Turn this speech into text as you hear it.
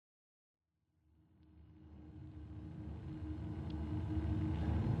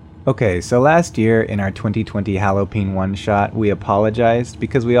Okay, so last year in our 2020 Halloween one-shot, we apologized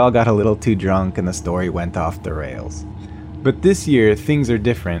because we all got a little too drunk and the story went off the rails. But this year, things are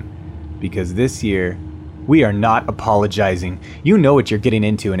different, because this year, we are not apologizing. You know what you're getting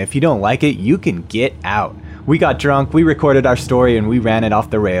into, and if you don't like it, you can get out. We got drunk, we recorded our story, and we ran it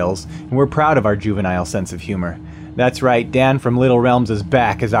off the rails, and we're proud of our juvenile sense of humor. That's right, Dan from Little Realms is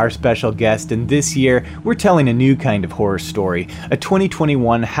back as our special guest, and this year, we're telling a new kind of horror story, a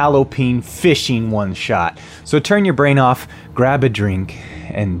 2021 Halloween fishing one-shot. So turn your brain off, grab a drink,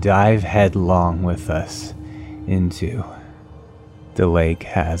 and dive headlong with us into The Lake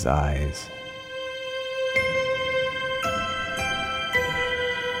Has Eyes.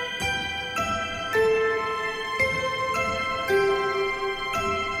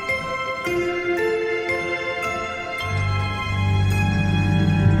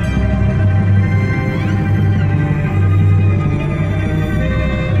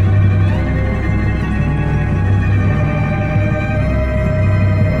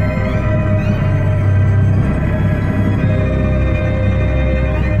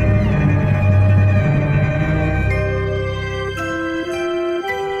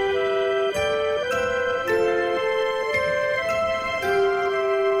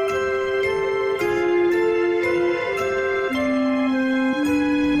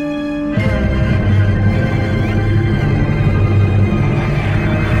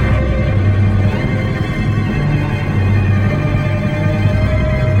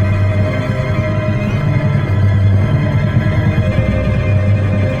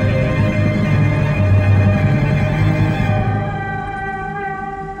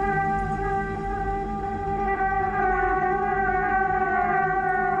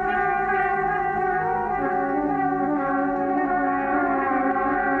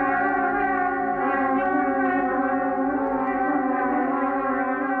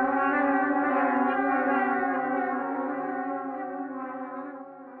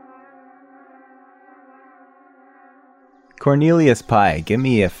 Cornelius Pye, give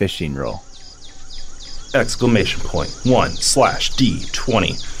me a fishing roll. Exclamation point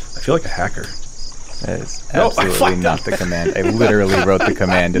 1/D20. I feel like a hacker. That is absolutely not the command. I literally wrote the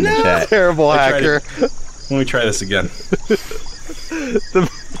command in the chat. Terrible hacker. Let me try this again.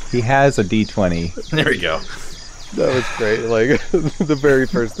 He has a D20. There we go. That was great. Like, the very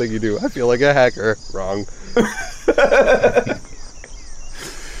first thing you do. I feel like a hacker. Wrong.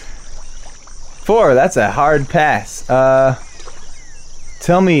 4, that's a hard pass.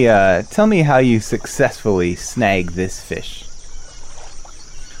 Tell me how you successfully snag this fish.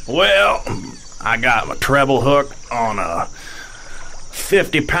 Well, I got my treble hook on a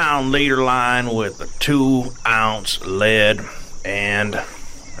 50-pound leader line with a 2-ounce lead, and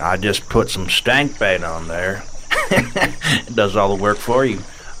I just put some stank bait on there. It does all the work for you.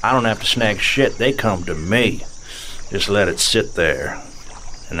 I don't have to snag shit. They come to me. Just let it sit there,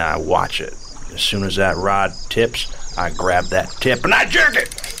 and I watch it. As soon as that rod tips, I grab that tip and I jerk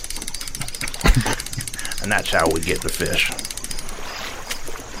it. And that's how we get the fish.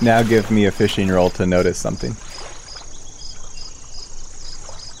 Now give me a fishing roll to notice something.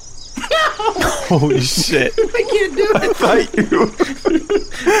 Holy shit. I can't do it.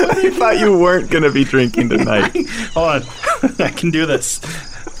 I thought you weren't going to be drinking tonight. Hold on. I can do this.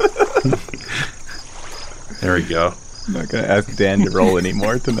 There we go. I'm not going to ask Dan to roll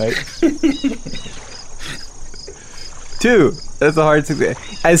anymore tonight. 2. That's a hard success.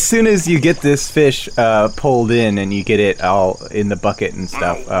 As soon as you get this fish pulled in and you get it all in the bucket and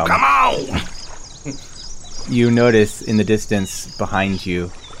stuff, come on! You notice in the distance behind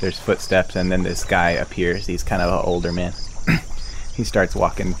you, there's footsteps, and then this guy appears. He's kind of an older man. He starts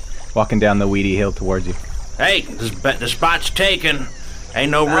walking down the weedy hill towards you. Hey, the spot's taken.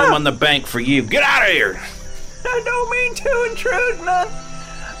 Ain't no room on the bank for you. Get out of here! I don't mean to intrude, man.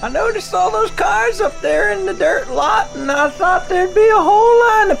 I noticed all those cars up there in the dirt lot, and I thought there'd be a whole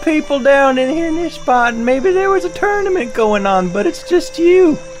line of people down in here in this spot, and maybe there was a tournament going on, but it's just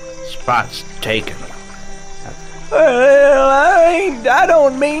you. Spot's taken. Well, I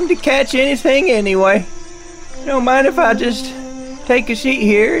don't mean to catch anything anyway. Don't mind if I just take a seat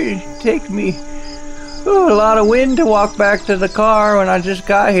here. It takes me a lot of wind to walk back to the car when I just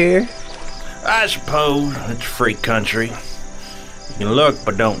got here. I suppose it's free country. You can look,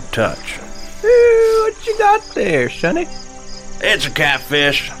 but don't touch. What you got there, Sonny? It's a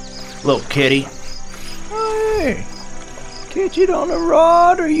catfish. Little kitty. Hey, catch it on a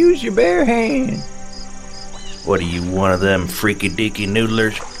rod or use your bare hand. What are you, one of them freaky-deaky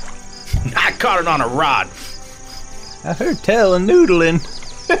noodlers? I caught it on a rod. I heard tell of noodling.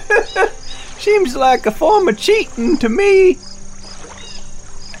 Seems like a form of cheating to me.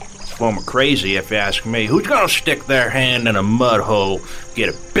 form of crazy, if you ask me. Who's gonna stick their hand in a mud hole, get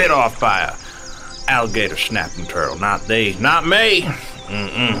it bit off by a alligator snapping turtle? Not they, not me.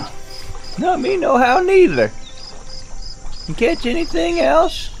 Mm-mm. Not me no how neither. You catch anything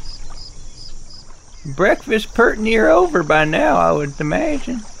else? Breakfast pert near over by now, I would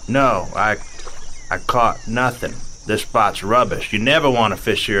imagine. No, I caught nothing. This spot's rubbish. You never want to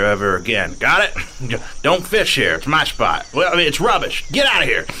fish here ever again. Got it? Don't fish here. It's my spot. Well, I mean, it's rubbish. Get out of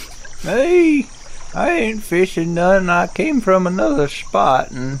here. Hey, I ain't fishing none. I came from another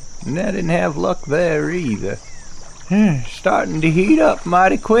spot, and I didn't have luck there either. Starting to heat up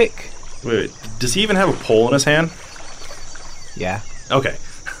mighty quick. Wait, does he even have a pole in his hand? Yeah. Okay.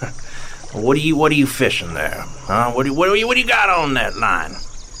 What are you fishing there? Huh? What do you got on that line?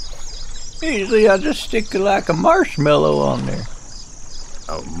 Usually I just stick like a marshmallow on there.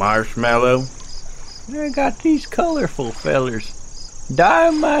 A marshmallow? I got these colorful fellers. Dye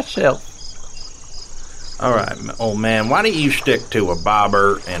 'em myself. All right, old man, why don't you stick to a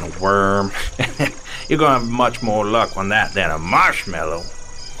bobber and a worm? You're going to have much more luck on that than a marshmallow.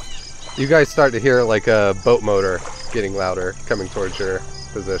 You guys start to hear like a boat motor getting louder coming towards your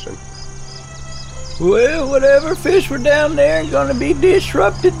position. Well, whatever fish were down there are gonna be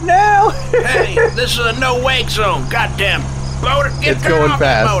disrupted now. Hey, this is a no-wake zone. Goddamn motor. It's turn going off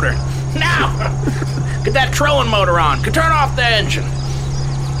fast. That motor. Now! Get that trolling motor on. Turn off the engine.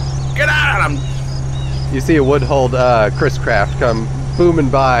 Get out of them. You see a Woodhold Chris Craft come booming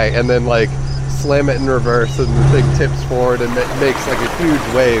by and then like slam it in reverse, and the thing tips forward and makes like a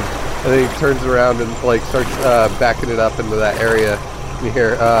huge wave, and then he turns around and like starts backing it up into that area. You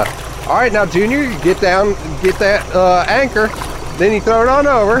hear, all right, now Junior, you get down, get that anchor, then you throw it on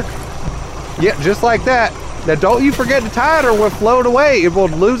over. Yeah, just like that. Now don't you forget to tie it or we'll float away and we'll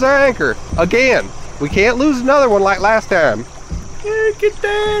lose our anchor again. We can't lose another one like last time. Look at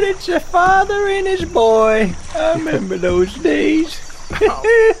that, it's a father and his boy. I remember those days.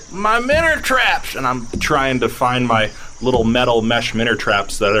 Oh, my minnow traps. And I'm trying to find my little metal mesh minnow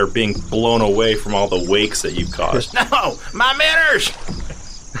traps that are being blown away from all the wakes that you've caused. No, my minnows.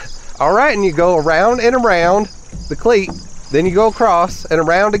 All right, and you go around and around the cleat, then you go across and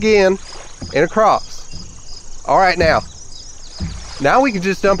around again and across. All right, now we can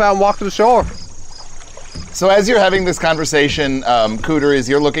just jump out and walk to the shore. So as you're having this conversation, Cooter, as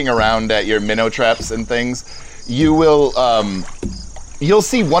you're looking around at your minnow traps and things, you will, you'll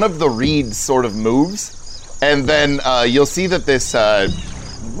see one of the reeds sort of moves, and then you'll see that this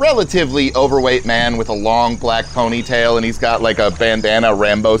relatively overweight man with a long black ponytail, and he's got like a bandana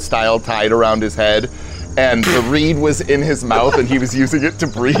Rambo style tied around his head, and the reed was in his mouth and he was using it to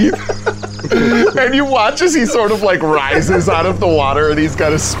breathe. And you watch as he sort of like rises out of the water and he's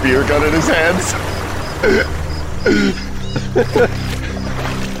got a spear gun in his hands. Here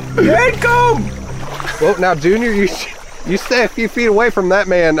it come! Well, now Junior, you stay a few feet away from that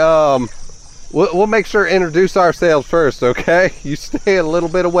man. We'll make sure to introduce ourselves first, okay? You stay a little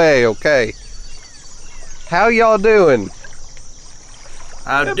bit away, okay? How y'all doing?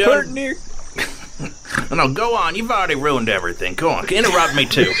 I'm Pert doing... near. No, go on. You've already ruined everything. Go on. Interrupt me,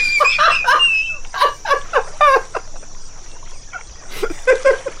 too.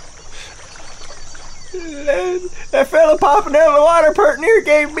 That fella popping out of the water pert near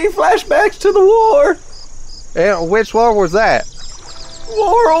gave me flashbacks to the war. And which war was that?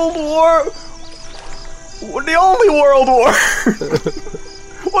 World War. The only World War.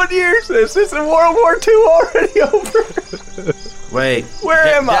 What year is this? Isn't World War II already over? Wait. Where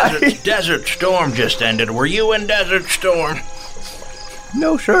am I? Desert Storm just ended. Were you in Desert Storm?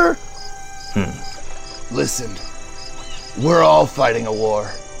 No, sir. Listen, we're all fighting a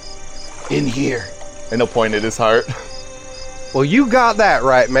war. In here. And he'll point at his heart. Well, you got that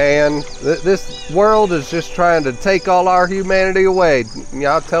right, man. This world is just trying to take all our humanity away.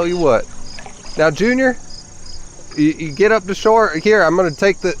 Yeah, I'll tell you what. Now, Junior, you get up to shore. Here, I'm gonna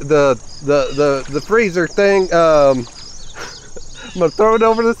take the freezer thing. I'm gonna throw it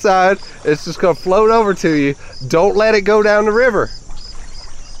over to the side. It's just gonna float over to you. Don't let it go down the river.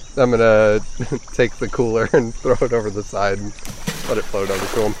 I'm gonna take the cooler and throw it over the side and let it float over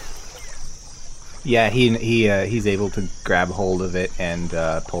to him. Yeah, he's able to grab hold of it and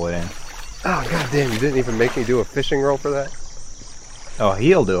pull it in. Oh, god damn, you didn't even make me do a fishing roll for that? Oh,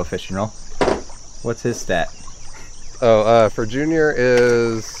 he'll do a fishing roll. What's his stat? Oh, for Junior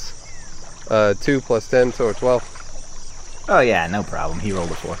is 2 plus 10, so a 12. Oh yeah, no problem. He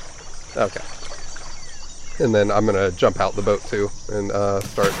rolled a 4. Okay. And then I'm gonna jump out the boat too and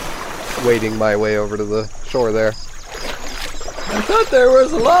start wading my way over to the shore there. I thought there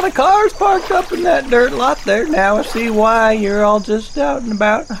was a lot of cars parked up in that dirt lot there. Now I see why you're all just out and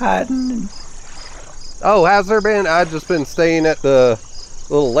about hiding. Oh, has there been? I've just been staying at the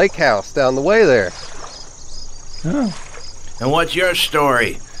little lake house down the way there. Oh. And what's your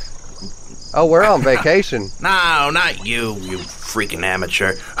story? Oh, we're on vacation. No, not you freaking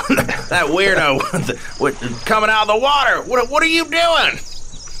amateur. That weirdo coming out of the water. What are you doing?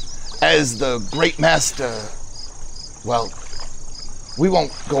 As the great master, well, we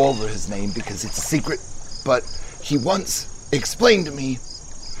won't go over his name because it's a secret, but he once explained to me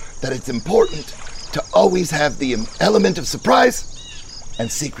that it's important to always have the element of surprise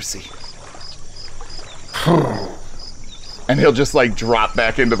and secrecy. And he'll just like drop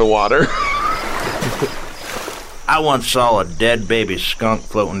back into the water. I once saw a dead baby skunk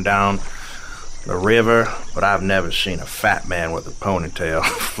floating down the river, but I've never seen a fat man with a ponytail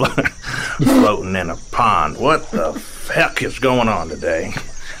floating in a pond. What the heck is going on today?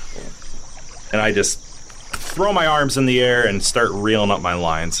 And I just throw my arms in the air and start reeling up my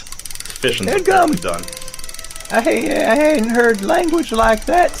lines. Fishing's Headgum. apparently done. I hadn't heard language like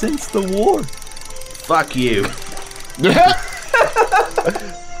that since the war. Fuck you.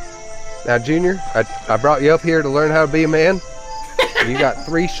 Now, Junior, I brought you up here to learn how to be a man. You got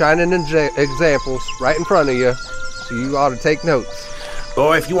 3 shining examples right in front of you, so you ought to take notes.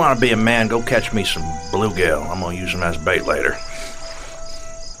 Boy, if you want to be a man, go catch me some bluegill. I'm going to use them as bait later.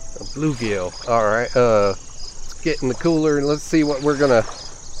 A bluegill. All right, let's get in the cooler and let's see what we're going to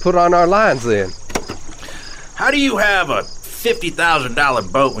put on our lines then. How do you have a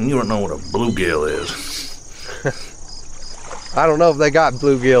 $50,000 boat when you don't know what a bluegill is? I don't know if they got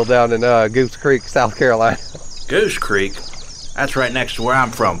bluegill down in Goose Creek, South Carolina. Goose Creek? That's right next to where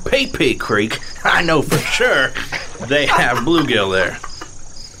I'm from. Pee-Pee Creek. I know for sure they have bluegill there.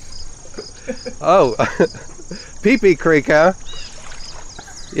 Oh, Pee-Pee Creek, huh?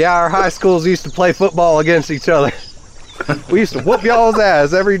 Yeah, our high schools used to play football against each other. We used to whoop y'all's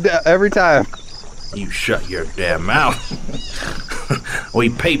ass every time. You shut your damn mouth. We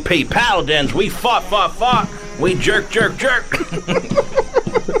pee-pee paladins. We fought. We jerk.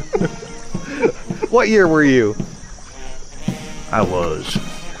 What year were you? I was,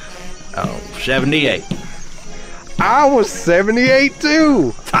 78. I was 78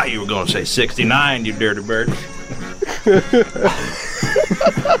 too. Thought you were going to say 69, you dirty bird.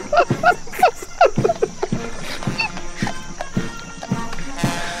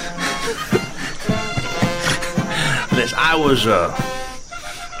 Listen,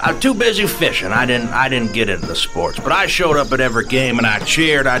 I'm too busy fishing. I didn't get into the sports, but I showed up at every game and I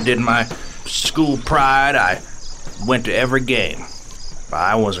cheered. I did my school pride. I went to every game. But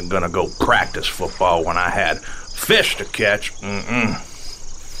I wasn't gonna go practice football when I had fish to catch. Well,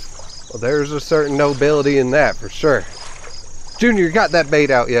 there's a certain nobility in that for sure. Junior, you got that bait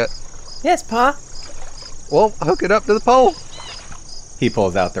out yet? Yes, Pa. Well, hook it up to the pole. He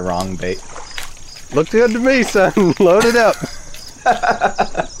pulls out the wrong bait. Looks good to me, son. Load it up.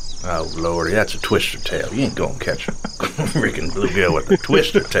 Oh, Lordy, that's a twister tail. You ain't gonna catch a freaking bluegill with a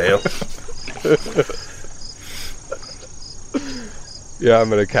twister tail. Yeah, I'm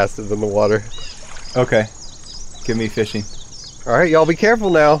gonna cast it in the water. Okay. Give me fishing. All right, y'all be careful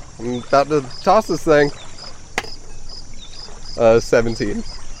now. I'm about to toss this thing. 17.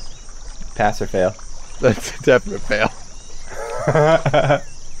 Pass or fail? That's a definite fail.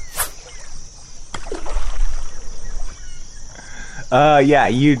 Yeah,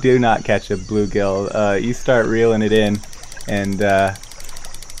 you do not catch a bluegill. You start reeling it in, and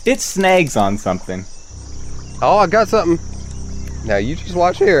it snags on something. Oh, I got something. Now you just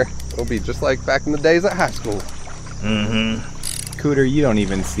watch here. It'll be just like back in the days at high school. Cooter, you don't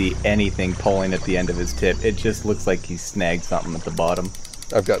even see anything pulling at the end of his tip. It just looks like he snagged something at the bottom.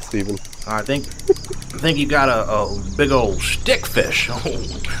 I've got Steven. I think you got a big old stickfish. Oh,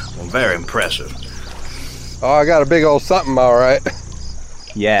 well, very impressive. Oh, I got a big old something, all right.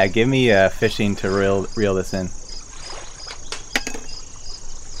 Yeah, give me fishing to reel this in.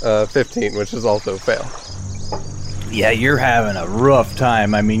 15, which is also a fail. Yeah, you're having a rough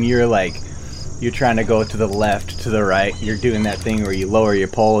time. I mean, you're trying to go to the left, to the right. You're doing that thing where you lower your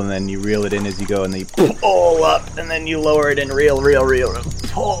pole and then you reel it in as you go, and then you pull up, and then you lower it and reel,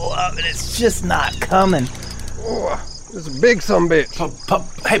 pull up, and it's just not coming. Oh, this is a big sumbitch.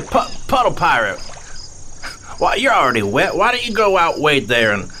 Hey, Puddle Pirate. Well, you're already wet. Why don't you go out, wade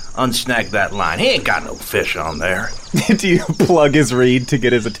there, and unsnag that line? He ain't got no fish on there. Do you plug his reed to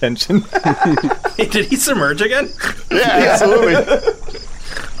get his attention? Did he submerge again? Yeah, absolutely.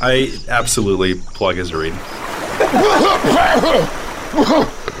 I absolutely plug his reed.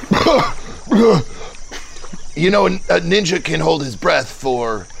 You know, a ninja can hold his breath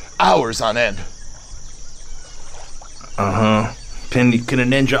for hours on end. Uh-huh. Can a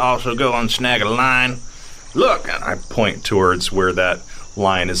ninja also go and snag a line? Look, and I point towards where that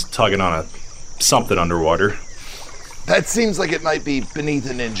line is tugging on something underwater. That seems like it might be beneath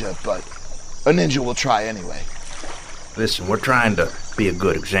a ninja, but a ninja will try anyway. Listen, we're trying to be a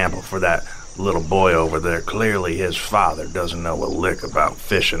good example for that little boy over there. Clearly his father doesn't know a lick about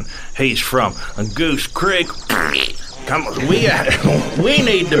fishing. He's from Goose Creek. Come on, we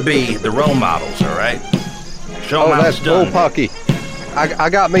need to be the role models, all right? Show them how that's it's done. bullpucky. I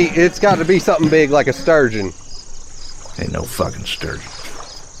got me. It's got to be something big like a sturgeon. Ain't no fucking sturgeon.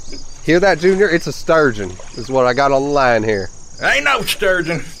 Hear that, Junior? It's a sturgeon. Is what I got on the line here. Ain't no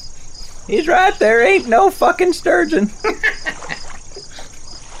sturgeon. He's right, there ain't no fucking sturgeon.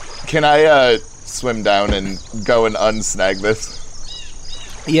 Can I swim down and go and unsnag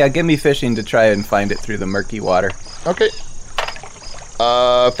this? Yeah, give me fishing to try and find it through the murky water. Okay.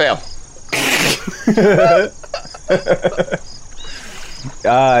 Fail.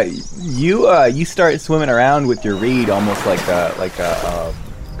 You start swimming around with your reed almost like a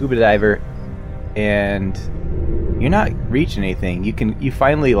scuba diver, and you're not reaching anything. You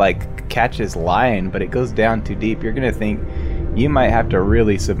finally like catch his line, but it goes down too deep. You're gonna think you might have to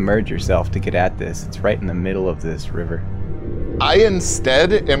really submerge yourself to get at this. It's right in the middle of this river. I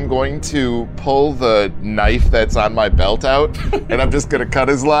instead am going to pull the knife that's on my belt out, and I'm just gonna cut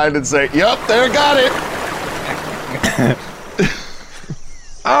his line and say, "Yup, there, got it."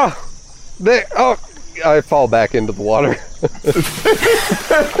 I fall back into the water.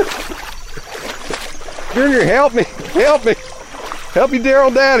 Junior, help me! Help me! Help you, dear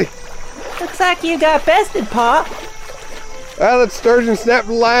old daddy! Looks like you got bested, Pa. That sturgeon snapped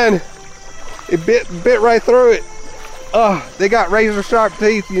the line. It bit right through it. They got razor sharp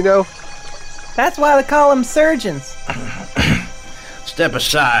teeth, you know. That's why they call them surgeons. Step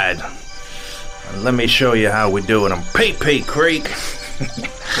aside. Let me show you how we do it on Pee-Pee Creek.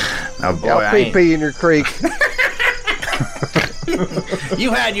 Now, boy, I'll pee in your creek.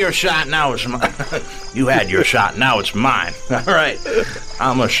 You had your shot, now it's mine. You had your shot, now it's mine. All right,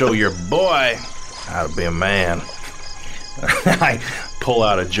 I'm gonna show your boy how to be a man. I pull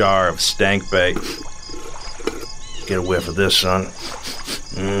out a jar of stank bait. Get a whiff of this, son.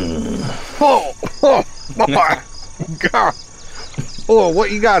 Oh, boy. God. Oh, what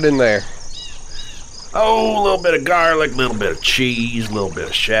you got in there? Oh, a little bit of garlic, a little bit of cheese, a little bit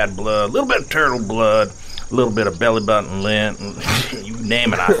of shad blood, a little bit of turtle blood, a little bit of belly button lint. You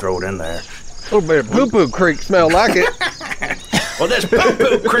name it, I throw it in there. A little bit of poo-poo creek smell like it. Well, this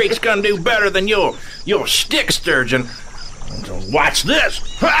poo-poo creek's gonna do better than your stick sturgeon. So watch this.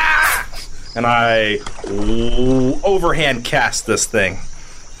 Ah! And I overhand cast this thing.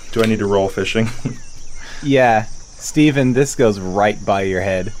 Do I need to roll fishing? Yeah, Steven, this goes right by your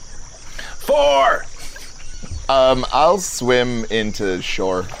head. 4. I'll swim into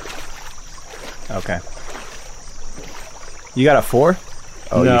shore. Okay. You got a 4?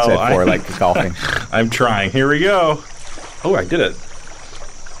 Oh, No, you said 4 like golfing. I'm trying. Here we go. Oh, I did it.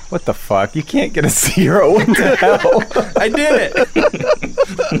 What the fuck? You can't get a 0. What the hell? I did it.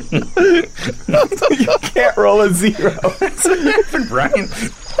 You can't roll a 0. Brian.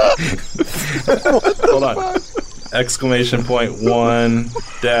 Hold on. Exclamation point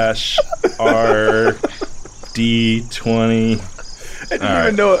 1-RD20. I didn't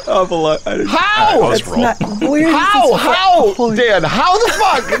even know it. How? Let's roll. How? Dan, how the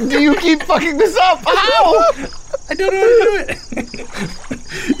fuck do you keep fucking this up? How? I don't know how to do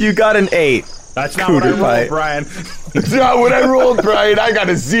it. You got an 8. That's not what I Cooter pie. rolled, Brian. It's not what I rolled, Brian. I got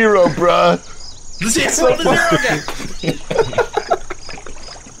a 0, bruh. Roll the 0 again.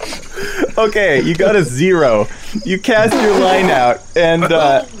 Okay, you got a 0. You cast your line out, and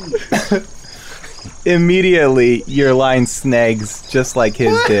immediately your line snags just like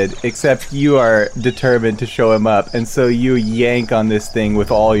his did, except you are determined to show him up, and so you yank on this thing with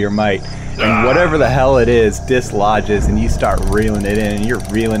all your might, and whatever the hell it is dislodges, and you start reeling it in, and you're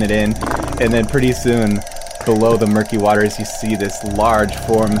reeling it in, and then pretty soon below the murky waters you see this large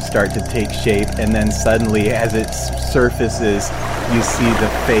form start to take shape, and then suddenly as it surfaces you see the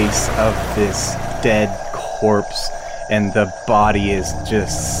face of this dead corpse, and the body is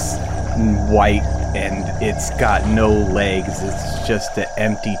just white and it's got no legs. It's just an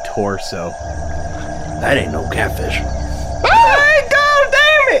empty torso. That ain't no catfish. Hey, God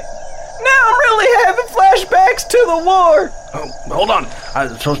damn it! Now I'm really having flashbacks to the war. Oh, hold on.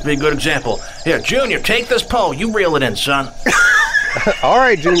 It's supposed to be a good example. Here, Junior, take this pole. You reel it in, son. All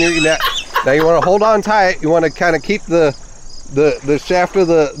right, Junior. Now you want to hold on tight. You want to kind of keep the shaft of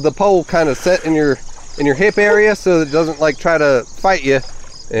the pole kind of set in your in your hip area so that it doesn't like try to fight you.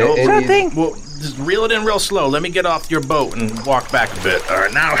 Well, just reel it in real slow. Let me get off your boat and walk back a bit. All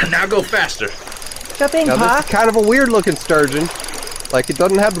right, now go faster. Jump in, Now Pa. this is kind of a weird looking sturgeon. Like it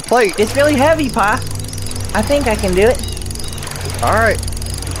doesn't have the plate. It's really heavy, Pa. I think I can do it. All right.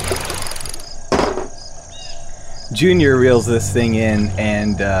 Junior reels this thing in,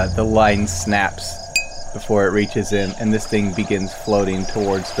 and the line snaps before it reaches in, and this thing begins floating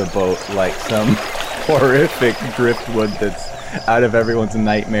towards the boat like some horrific driftwood that's out of everyone's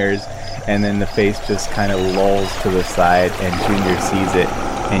nightmares. And then the face just kind of lolls to the side, and Junior sees it,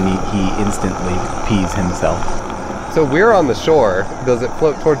 and he instantly pees himself. So we're on the shore. Does it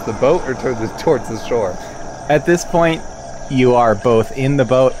float towards the boat or towards the shore? At this point, you are both in the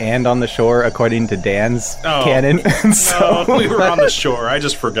boat and on the shore, according to Dan's canon. So we were on the shore. I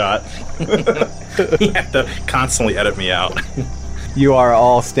just forgot. You have to constantly edit me out. You are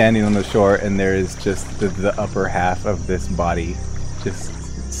all standing on the shore, and there is just the upper half of this body just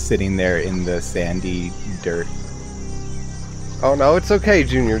sitting there in the sandy dirt. Oh no, it's okay,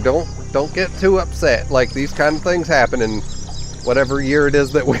 Junior. Don't get too upset. Like these kind of things happen in whatever year it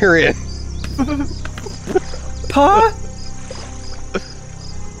is that we're in. Pa?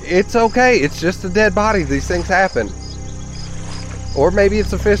 It's okay. It's just a dead body. These things happen. Or maybe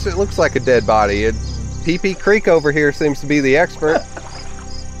it's a fish that looks like a dead body. Pee-Pee Creek over here seems to be the expert.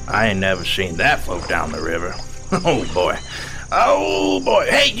 I ain't never seen that float down the river. Oh, boy. Oh, boy.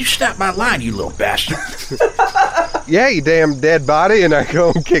 Hey, you snapped my line, you little bastard. Yeah, you damn dead body, and I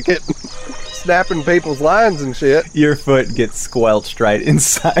go and kick it, snapping people's lines and shit. Your foot gets squelched right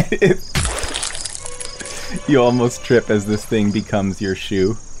inside it. You almost trip as this thing becomes your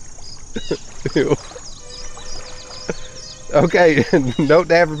shoe. Ew. Okay, note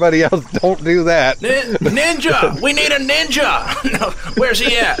to everybody else, don't do that. Ninja! We need a ninja! No, where's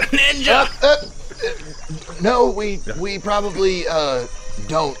he at? Ninja! No, we probably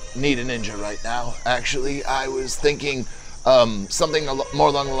don't need a ninja right now. Actually, I was thinking something more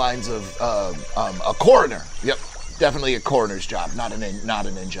along the lines of a coroner. Yep, definitely a coroner's job, not a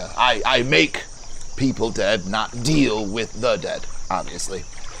ninja. I make people dead, not deal with the dead, obviously.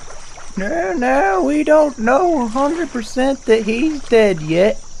 No, we don't know 100% that he's dead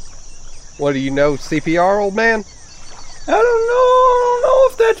yet. What do you know, CPR, old man? I don't know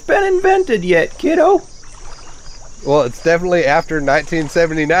if that's been invented yet, kiddo. Well, it's definitely after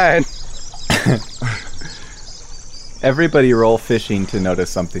 1979. Everybody roll fishing to notice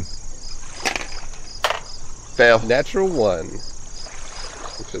something. Fail. Natural 1,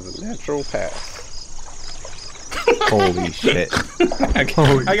 which is a natural pass. Holy shit. I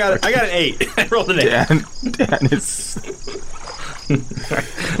got an 8. I rolled an 8. Dan is... I'm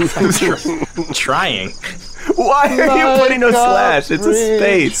trying. Why are you putting a slash? It's a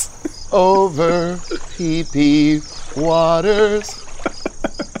space. Over PP waters.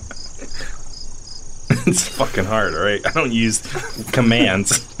 It's fucking hard, alright? I don't use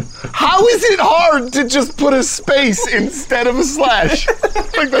commands. How is it hard to just put a space instead of a slash?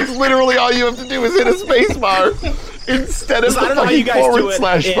 Like that's literally all you have to do is hit a space bar instead of I don't know how you guys do it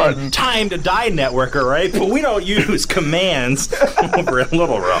 / button. Time to Die Network, alright? But we don't use commands over in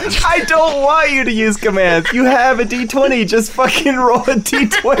Little Rock. I don't want you to use commands. You have a D20. Just fucking roll a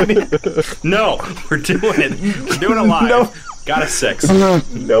D20. No, we're doing it. We're doing it live. No. Got a 6.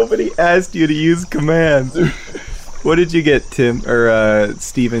 Nobody asked you to use commands. What did you get, Tim? Or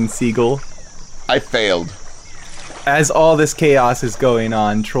Steven Siegel? I failed. As all this chaos is going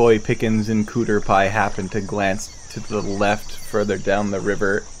on, Troy, Pickens, and Cooter Pie happen to glance to the left further down the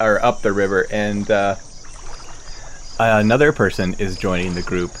river, or up the river, and another person is joining the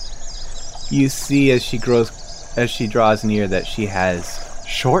group. You see as she draws near that she has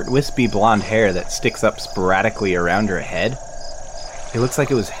short, wispy blonde hair that sticks up sporadically around her head. It looks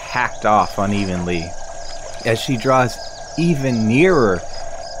like it was hacked off unevenly. As she draws even nearer,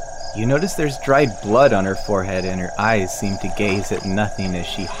 you notice there's dried blood on her forehead, and her eyes seem to gaze at nothing as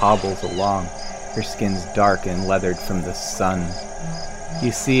she hobbles along. Her skin's dark and leathered from the sun.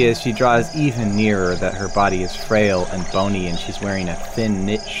 You see as she draws even nearer that her body is frail and bony, and she's wearing a thin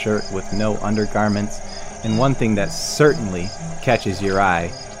knit shirt with no undergarments. And one thing that certainly catches your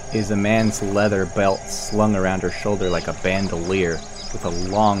eye is a man's leather belt slung around her shoulder like a bandolier, with a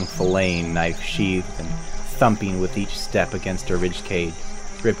long filleting knife sheathed and thumping with each step against her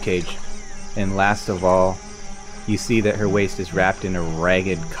ribcage. And last of all, you see that her waist is wrapped in a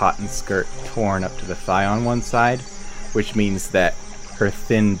ragged cotton skirt torn up to the thigh on one side, which means that her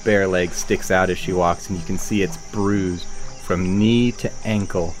thin bare leg sticks out as she walks, and you can see it's bruised from knee to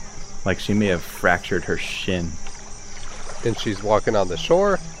ankle, like she may have fractured her shin. And she's walking on the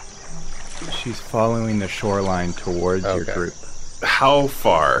shore? She's following the shoreline towards your Okay. group. How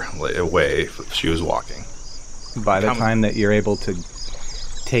far away she was walking? By the Come- time that you're able to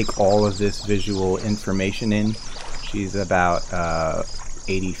take all of this visual information in, she's about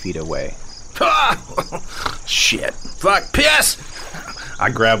 80 feet away. Ah! Shit. Fuck. Piss! I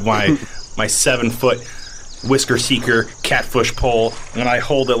grab my 7-foot whisker seeker catfish pole and I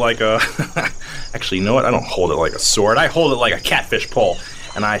hold it like a. Actually, you know what? I don't hold it like a sword. I hold it like a catfish pole,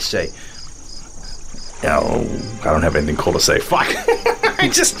 and I say, "No, I don't have anything cool to say." Fuck. I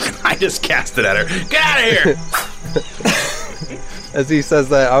just cast it at her. Get out of here! As he says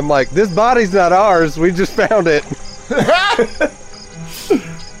that, I'm like, this body's not ours. We just found it.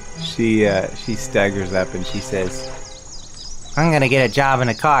 She staggers up and she says, I'm gonna get a job in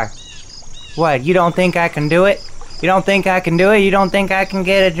a car. What, you don't think I can do it? You don't think I can do it? You don't think I can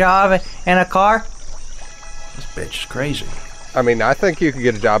get a job in a car? This bitch is crazy. I mean, I think you could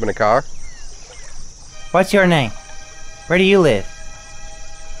get a job in a car. What's your name? Where do you live?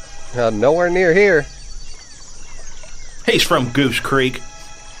 Nowhere near here. He's from Goose Creek.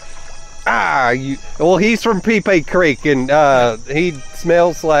 Well, he's from Peepay Creek, and he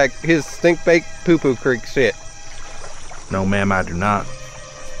smells like his stink-baked poo-poo creek shit. No, ma'am, I do not.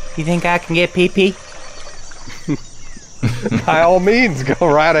 You think I can get pee-pee? By all means, go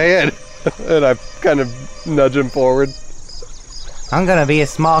right ahead. And I kind of nudge him forward. I'm gonna be a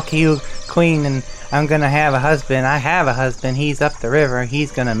small cute queen and I'm gonna have a husband. I have a husband. He's up the river.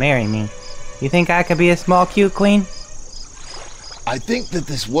 He's gonna marry me. You think I could be a small cute queen? I think that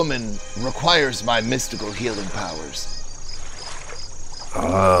this woman requires my mystical healing powers.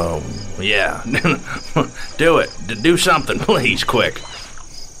 Oh, yeah. Do it. Do something, please, quick.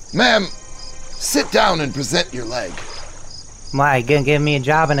 Ma'am, sit down and present your leg. Why, you gonna give me a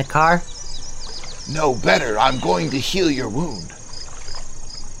job in a car? No, better, I'm going to heal your wound.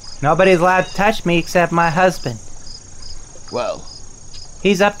 Nobody's allowed to touch me except my husband. Well,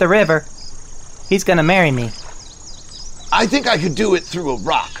 He's up the river. He's gonna marry me. I think I could do it through a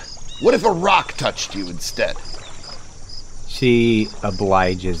rock. What if a rock touched you instead? she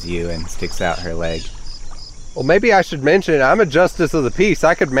obliges you and sticks out her leg. Well, maybe I should mention I'm a justice of the peace.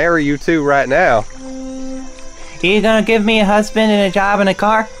 I could marry you two right now. You gonna give me a husband and a job and a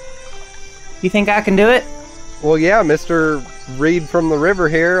car? You think I can do it? Well, yeah, Mr. Reed from the river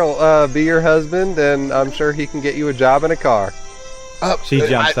here will be your husband, and I'm sure he can get you a job and a car. She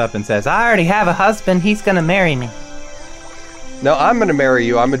jumps up and says, I already have a husband. He's gonna marry me. No, I'm going to marry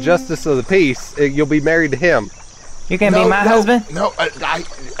you. I'm a justice of the peace. You'll be married to him. You gonna be my husband? No, I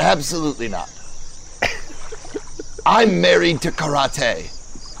absolutely not. I'm married to Karate.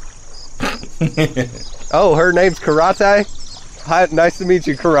 Oh, her name's Karate? Hi, nice to meet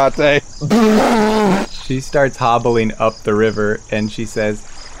you, Karate. She starts hobbling up the river and she says,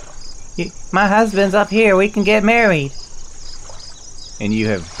 My husband's up here. We can get married. and you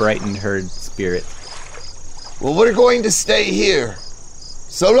have brightened her spirit. Well, we're going to stay here.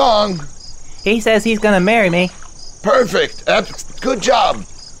 So long. He says he's gonna marry me. Perfect. Good job.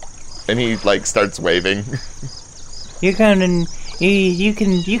 And he starts waving. You can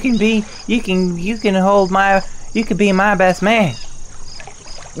be my best man.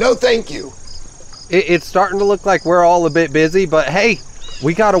 No, thank you. It's starting to look like we're all a bit busy, but hey,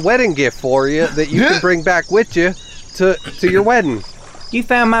 we got a wedding gift for you that you can bring back with you to your wedding. You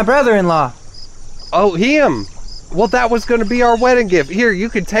found my brother-in-law. Oh, him. Well, that was going to be our wedding gift. Here, you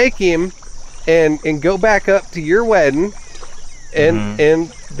can take him and go back up to your wedding, and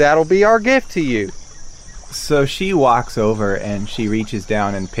that'll be our gift to you. So she walks over and she reaches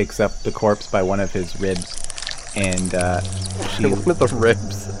down and picks up the corpse by one of his ribs, and One of the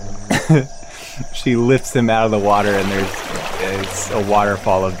ribs. she lifts him out of the water, and there's a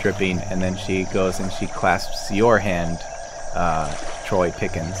waterfall of dripping, and then she goes and she clasps your hand, Troy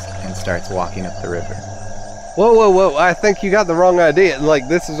Pickens, and starts walking up the river. Whoa! I think you got the wrong idea.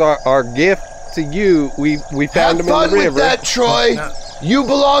 This is our gift to you. We found Have him fun in the river. with that, Troy. You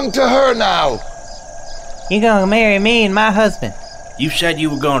belong to her now. You gonna marry me and my husband. You said you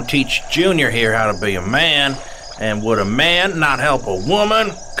were going to teach Junior here how to be a man, and would a man not help a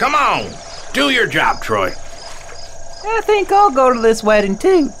woman? Come on, do your job, Troy. I think I'll go to this wedding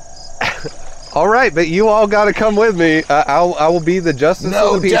too. All right, but you all got to come with me. I will be the justice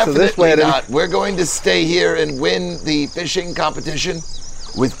No, of the peace of this definitely wedding. not. We're going to stay here and win the fishing competition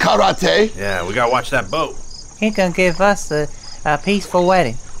with Karate. Yeah, we got to watch that boat. He's gonna give us a peaceful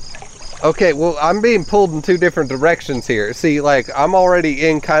wedding. Okay, well, I'm being pulled in two different directions here. See, I'm already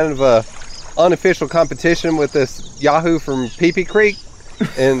in kind of a unofficial competition with this Yahoo from Pee-Pee Creek.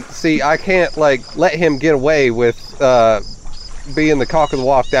 And see, I can't, let him get away with being the cock of the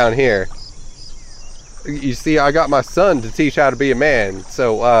walk down here. You see, I got my son to teach how to be a man.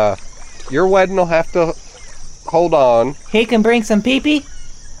 So, your wedding will have to hold on. He can bring some pee-pee?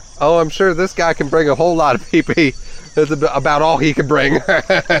 Oh, I'm sure this guy can bring a whole lot of pee-pee. That's about all he can bring.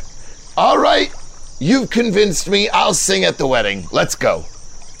 All right, you've convinced me. I'll sing at the wedding. Let's go.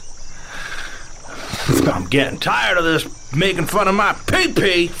 I'm getting tired of this making fun of my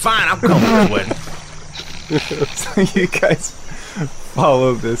pee-pee. Fine, I'm coming to the wedding. So you guys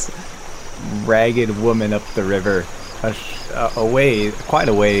follow this ragged woman up the river quite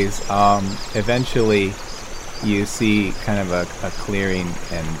a ways. Eventually, you see kind of a clearing,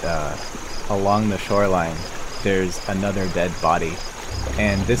 and along the shoreline, there's another dead body.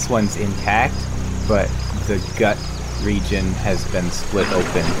 And this one's intact, but the gut region has been split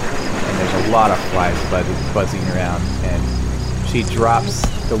open, and there's a lot of flies buzzing around. And she drops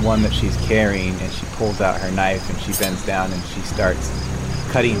the one that she's carrying, and she pulls out her knife, and she bends down, and she starts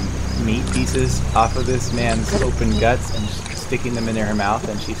cutting meat pieces off of this man's open guts and sticking them in her mouth.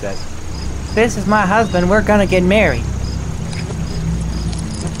 And she says, This is my husband. We're gonna get married.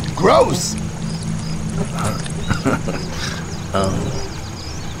 Gross.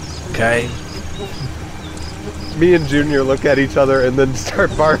 Okay. Me and Junior look at each other and then start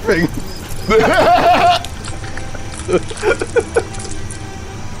barfing.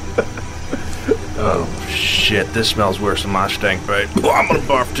 Oh, shit. This smells worse than my stink bait. Oh, I'm gonna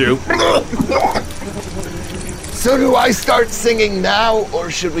barf too. So do I start singing now,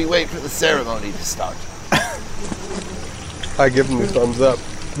 or should we wait for the ceremony to start? I give him the thumbs up.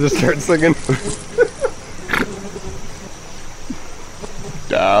 Just start singing.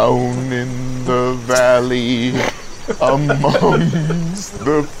 Down in the valley, amongst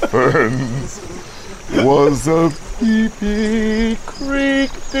the ferns, was a pee-pee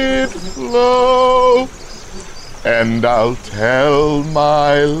creek did flow. And I'll tell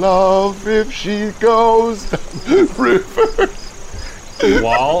my love if she goes down the river.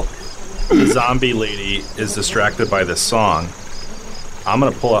 While the zombie lady is distracted by this song, I'm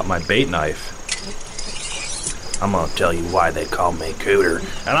gonna pull out my bait knife. I'm gonna tell you why they call me Cooter,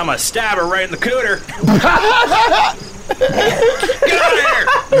 and I'm gonna stab her right in the cooter. Get out of here,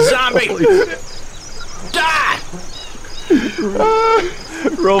 zombie! Die!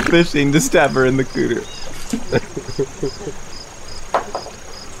 roll fishing to stab her in the cooter.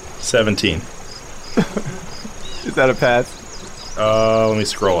 17. Is that a pass? Let me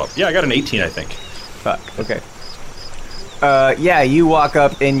scroll up. Yeah, I got an 18, I think. Fuck, okay. Yeah, you walk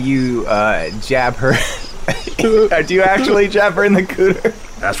up and you jab her. Do you actually jab her in the cooter?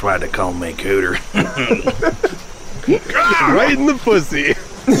 That's why they call me Cooter. Right in the pussy.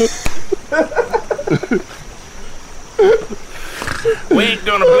 We ain't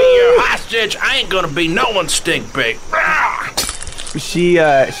gonna be your hostage. I ain't gonna be no one's stink bait.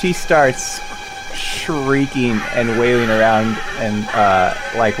 She starts shrieking and wailing around and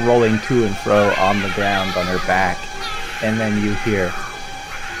like rolling to and fro on the ground on her back. And then you hear,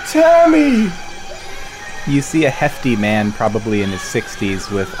 Tammy! You see a hefty man, probably in his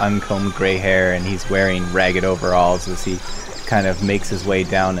 60s, with uncombed gray hair, and he's wearing ragged overalls as he kind of makes his way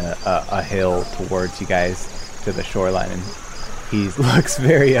down a hill towards you guys to the shoreline. And he looks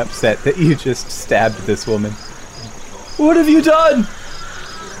very upset that you just stabbed this woman. What have you done?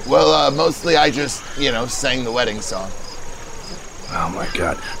 Well, mostly I just, sang the wedding song. Oh my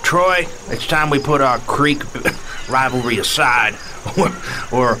God, Troy! It's time we put our creek rivalry aside,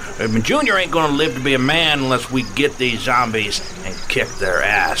 or Junior ain't gonna live to be a man unless we get these zombies and kick their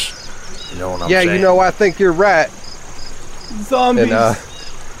ass. You know what I'm saying? Yeah, I think you're right. Zombies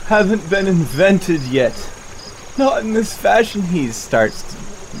haven't been invented yet. Not in this fashion. He starts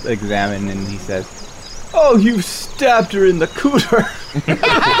examining and he says, Oh, you stabbed her in the cooter.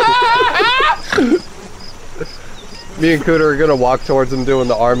 Me and Cooter are gonna walk towards him doing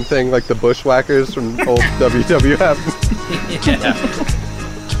the arm thing like the bushwhackers from old WWF. Yeah.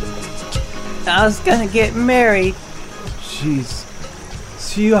 I was gonna get married.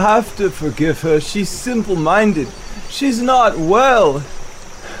 You have to forgive her. She's simple-minded. She's not well.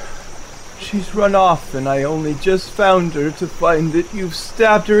 She's run off, and I only just found her to find that you've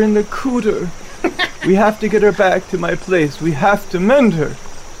stabbed her in the cooter. We have to get her back to my place. We have to mend her.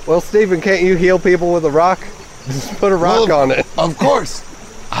 Well, Stephen, can't you heal people with a rock? Just put a rock on it. Of course.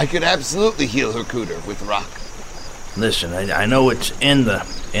 I could absolutely heal her cooter with rock. Listen, I know it's in the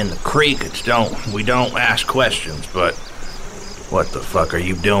creek. We don't ask questions, but what the fuck are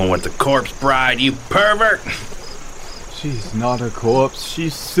you doing with the corpse bride, you pervert? She's not a corpse.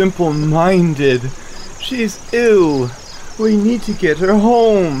 She's simple-minded. She's ill. We need to get her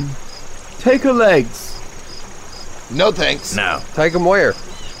home. Take her legs. No thanks. No. Take them where?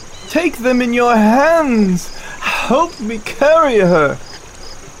 Take them in your hands. Help me carry her.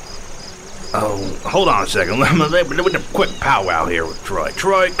 Oh, hold on a second. With a quick powwow here with Troy.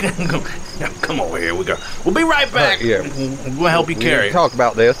 Troy, come over here. We'll be right back. Yeah. We'll help you We carry. can talk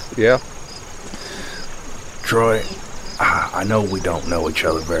about this. Yeah. Troy, I know we don't know each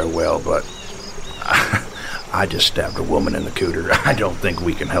other very well, but I just stabbed a woman in the cooter. I don't think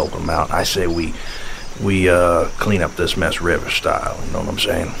we can help him out. I say we clean up this mess river style. You know what I'm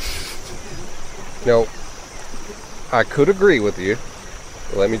saying? No, I could agree with you.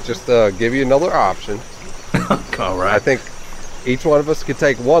 Let me just give you another option. All right. I think each one of us could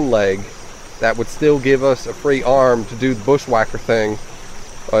take one leg. That would still give us a free arm to do the bushwhacker thing,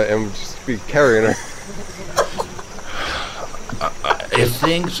 and we'd just be carrying her. If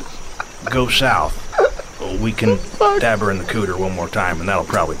things go south, we can stab her in the cooter one more time, and that'll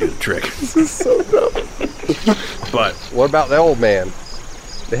probably do the trick. This is so dumb. But What about the old man?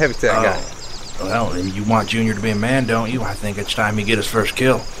 The heavyset guy. well, you want Junior to be a man, don't you? I think it's time he get his first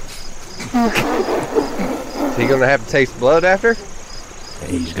kill. Is he gonna have to taste blood after?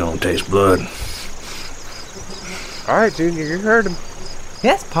 He's gonna taste blood. Alright, Junior, you heard him.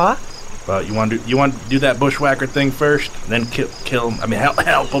 Yes, Pa. Well, you want to do that bushwhacker thing first, then kill him. I mean, help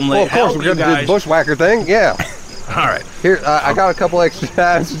him. Well, of course, help we're you gonna do guys. the bushwhacker thing, yeah. All right. Here, I got a couple extra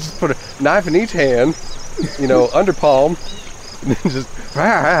knives. Just put a knife in each hand, under palm. And then just,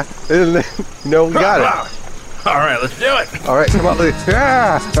 and then, we got it. All right, let's do it. All right, come on,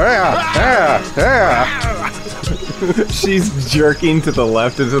 She's jerking to the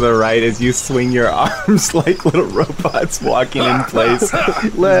left and to the right as you swing your arms like little robots walking in place,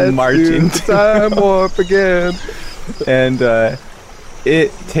 Let's marching. do the time warp again. And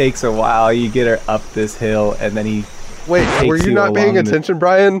it takes a while. You get her up this hill, and then he Wait, takes were you not paying along the- attention,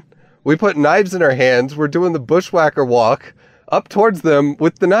 Brian? We put knives in our hands. We're doing the bushwhacker walk up towards them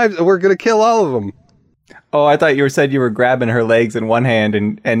with the knives, and we're gonna kill all of them. Oh, I thought you said you were grabbing her legs in one hand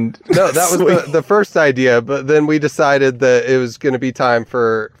and No, that was the first idea, but then we decided that it was going to be time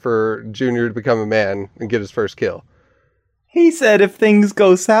for Junior to become a man and get his first kill. He said if things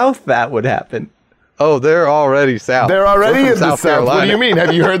go south, that would happen. Oh, they're already south. They're already We're in from the South. What do you mean?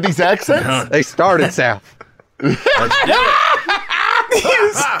 Have you heard these accents? They started south. Let's do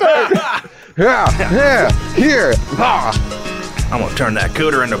it. Yeah, here. Ah. I'm gonna turn that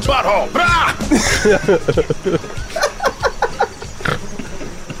cooter into butthole.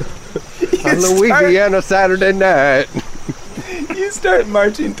 On Louisiana Saturday night. You start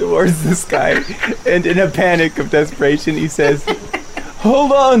marching towards this guy, and in a panic of desperation, he says,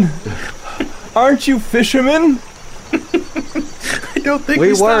 "Hold on, aren't you fishermen?" I don't think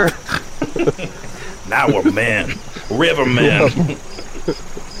We were. Now we're men, river men.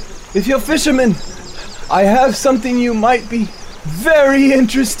 If you're fishermen, I have something you might be very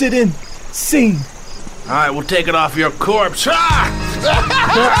interested in seeing. All right, we'll take it off your corpse.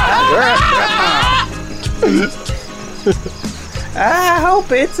 I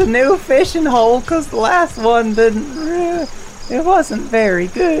hope it's a new fishing hole, 'cause the last one it wasn't very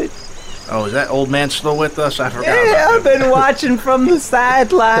good. Oh, is that old man still with us? I forgot Yeah, about I've been watching from the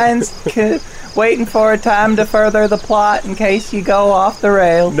sidelines, waiting for a time to further the plot in case you go off the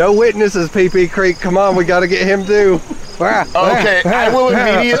rails. No witnesses, PP Creek. Come on, we got to get him too. Okay, I will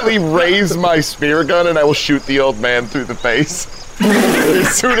immediately raise my spear gun and I will shoot the old man through the face.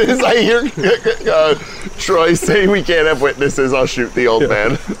 As soon as I hear Troy say we can't have witnesses, I'll shoot the old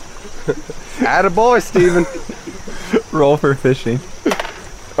man. Attaboy, Steven. Roll for fishing.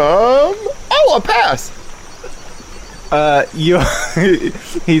 Oh, a pass.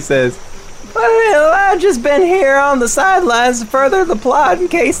 He says, Well, I've just been here on the sidelines to further the plot in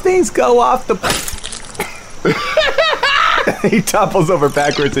case things go off the... he topples over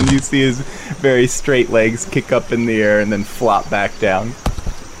backwards, and you see his very straight legs kick up in the air and then flop back down.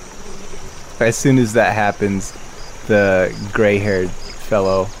 As soon as that happens, the gray-haired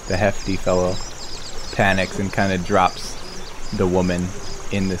fellow, the hefty fellow, panics and kind of drops the woman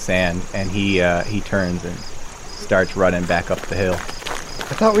in the sand, and he turns and starts running back up the hill.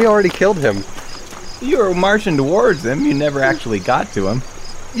 I thought we already killed him. You were marching towards him. You never actually got to him.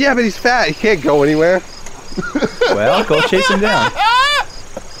 Yeah, but he's fat. He can't go anywhere. Well, go chase him down.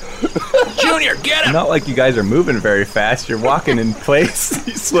 Junior, get him! Not like you guys are moving very fast. You're walking in place,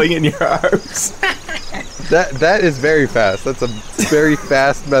 swinging your arms. That is very fast. That's a very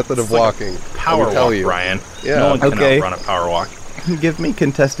fast method of walking. Power let me tell walk, you. Brian. Yeah. No one can Okay. outrun a power walk. Give me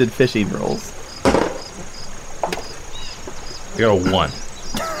contested fishing rolls. You got a 1.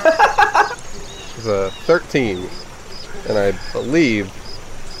 It's a 13, and I believe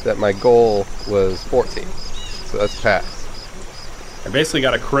that my goal was 14. So that's pass. I basically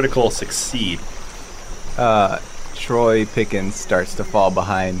got a critical succeed. Troy Pickens starts to fall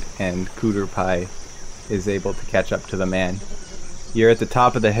behind, and Cooter Pie is able to catch up to the man. You're at the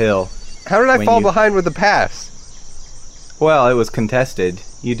top of the hill. How did I When fall you- behind with the pass? Well, it was contested.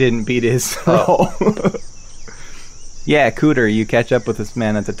 You didn't beat his roll. Yeah, Cooter, you catch up with this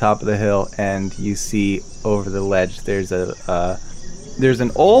man at the top of the hill, and you see over the ledge there's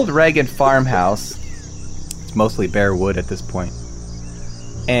an old ragged farmhouse. It's mostly bare wood at this point.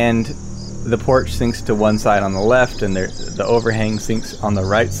 And the porch sinks to one side on the left, and the overhang sinks on the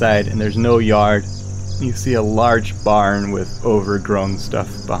right side, and there's no yard. You see a large barn with overgrown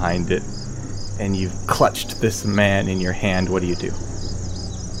stuff behind it, and you've clutched this man in your hand. What do you do?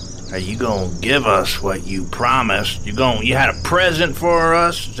 Are you gonna give us what you promised? You had a present for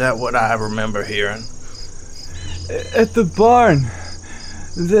us? Is that what I remember hearing? At the barn,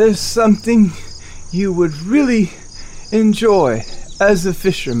 there's something you would really enjoy as a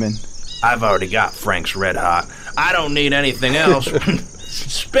fisherman. I've already got Frank's Red Hot. I don't need anything else.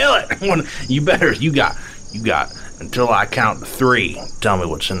 Spill it. You got until I count to 3. Tell me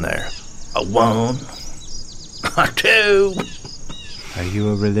what's in there. A 1, a 2. Are you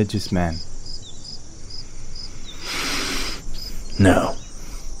a religious man? No.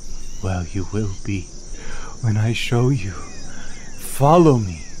 Well, you will be when I show you. Follow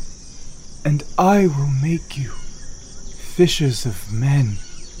me, and I will make you fishers of men.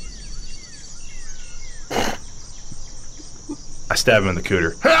 I stab him in the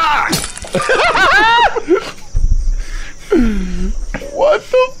cooter. What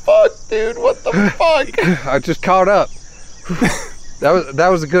the fuck, dude? What the fuck? I just caught up. That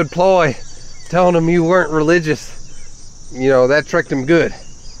was a good ploy. Telling him you weren't religious. You know, that tricked him good.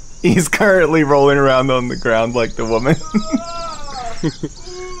 He's currently rolling around on the ground like the woman.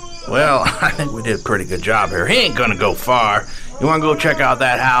 Well, I think we did a pretty good job here. He ain't gonna go far. You wanna go check out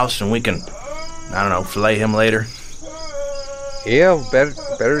that house and we can, I don't know, fillet him later? Yeah, better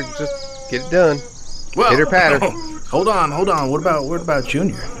just get it done. Well, Pitter patter. Hold on. What about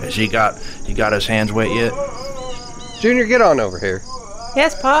Junior? Has he got his hands wet yet? Junior, get on over here.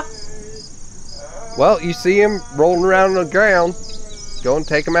 Yes, Pa. Well, you see him rolling around on the ground. Go and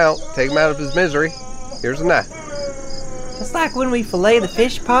take him out. Take him out of his misery. Here's a knife. It's like when we fillet the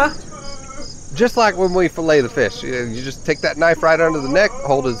fish, Pa. Just like when we fillet the fish. You just take that knife right under the neck,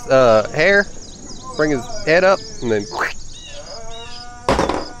 hold his hair, bring his head up, and then...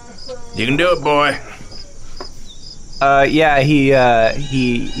 You can do it, boy. Yeah,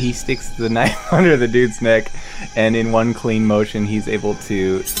 he sticks the knife under the dude's neck, and in one clean motion, he's able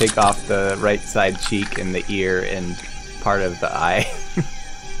to take off the right side cheek and the ear and part of the eye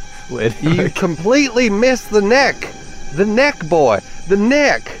lid. You completely missed the neck. The neck, boy. The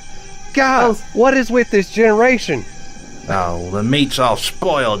neck. God, what is with this generation? Oh, the meat's all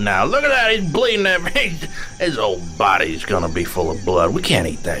spoiled now. Look at that, he's bleeding everything. His whole body's gonna be full of blood. We can't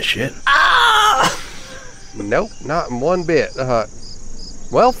eat that shit. Nope, not in one bit.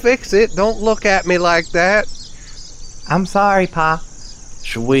 Well, fix it. Don't look at me like that. I'm sorry, Pa.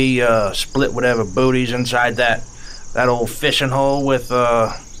 Should we split whatever booty's inside that old fishing hole with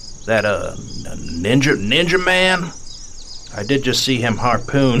that ninja man? I did just see him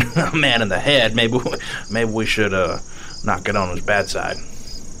harpoon a man in the head. Maybe we should not get on his bad side.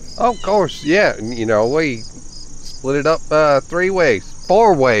 Oh, of course, yeah. You know, we split it up 3 ways,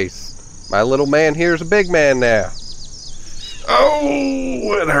 4 ways. My little man here's a big man now.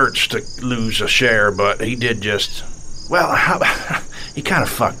 Oh, it hurts to lose a share, but he did just... Well, he kind of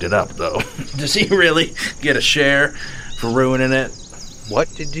fucked it up, though. Does he really get a share for ruining it?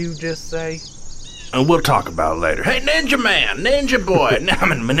 What did you just say? And we'll talk about it later. Hey, Ninja Man! Ninja Boy!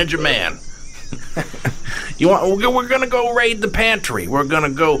 I'm a Ninja Man. We're gonna go raid the pantry. We're gonna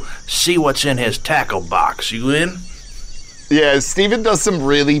go see what's in his tackle box. You in? Yeah, Steven does some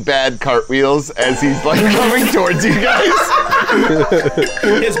really bad cartwheels as he's like coming towards you guys.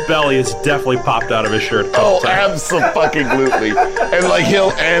 His belly is definitely popped out of his shirt. Oh, absolutely. And like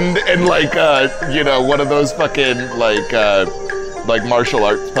he'll end in like one of those fucking like martial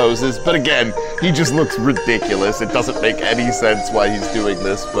arts poses. But again, he just looks ridiculous. It doesn't make any sense why he's doing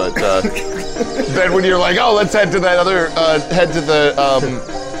this. But then when you're like, oh, let's head to that other head to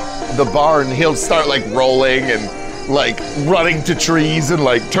the barn, he'll start like rolling and like running to trees and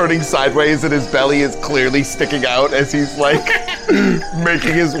like turning sideways, and his belly is clearly sticking out as he's like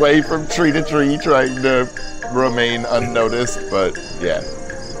making his way from tree to tree trying to remain unnoticed. But yeah.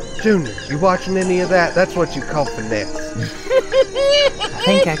 Junior, you watching any of that? That's what you call finesse. I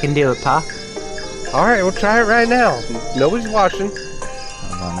think I can do it, Pa. Alright, we'll try it right now. Nobody's watching.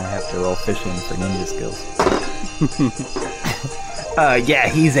 Hold on, I have to roll fishing for ninja skills. Yeah,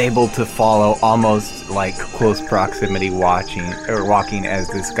 he's able to follow almost like close proximity walking as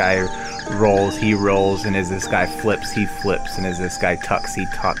this guy rolls, he rolls, and as this guy flips, he flips, and as this guy tucks, he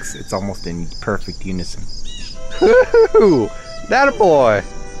tucks. It's almost in perfect unison. Woo-hoo! That a boy.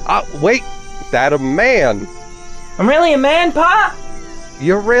 Wait, that a man. I'm really a man, Pa?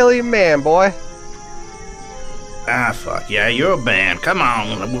 You're really a man, boy. Ah, fuck. Yeah, you're a man. Come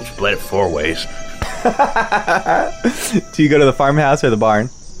on. We'll split it 4 ways. Do you go to the farmhouse or the barn?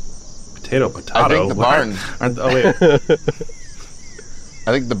 Potato. I think the barn. Oh, wait.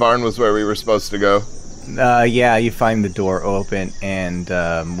 I think the barn was where we were supposed to go. Yeah, you find the door open, and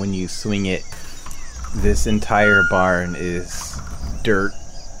when you swing it, this entire barn is dirt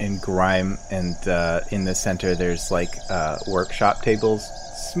and grime, and in the center there's like workshop tables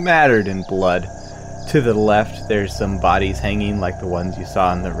smattered in blood. To the left, there's some bodies hanging like the ones you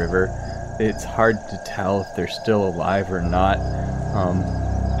saw in the river. It's hard to tell if they're still alive or not.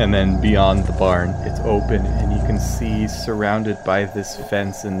 And then beyond the barn, it's open, and you can see, surrounded by this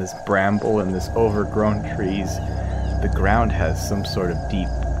fence and this bramble and this overgrown trees, the ground has some sort of deep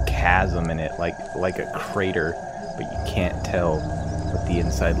chasm in it, like a crater, but you can't tell what the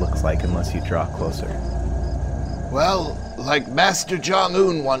inside looks like unless you draw closer. Well, like Master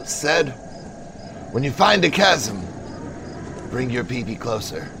Jong-un once said, when you find a chasm, bring your pee-pee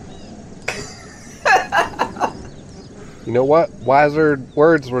closer. You know what? Wiser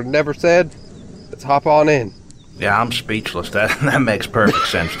words were never said. Let's hop on in. Yeah, I'm speechless. That makes perfect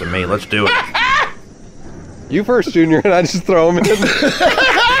sense to me. Let's do it. You first, Junior, and I just throw him in.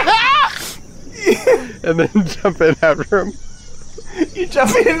 And then jump in after him. You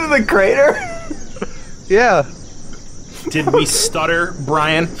jumping into the crater? Yeah. Did we stutter,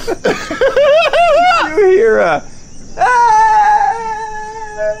 Brian? You hear a...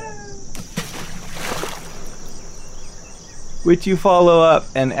 which you follow up,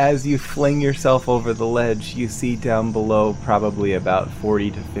 and as you fling yourself over the ledge, you see down below, probably about 40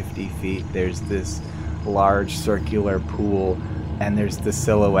 to 50 feet, there's this large circular pool, and there's the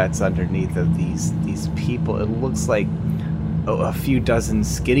silhouettes underneath of these people. It looks like a few dozen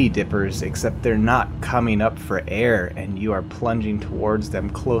skinny dippers, except they're not coming up for air, and you are plunging towards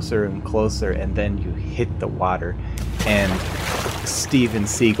them closer and closer, and then you hit the water. And Steven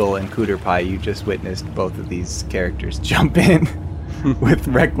Seagal and Cooter Pie, you just witnessed both of these characters jump in with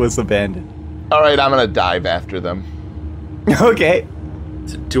reckless abandon. All right, I'm gonna dive after them. Okay.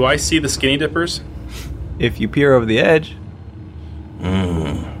 Do I see the skinny dippers? If you peer over the edge.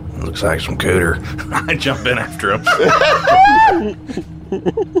 Looks like some cooter. I jump in after him.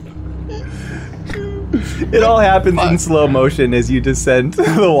 It all happens in slow motion as you descend to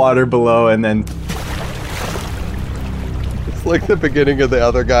the water below, and then It's like the beginning of the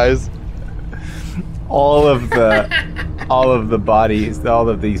other guys. all of the bodies, all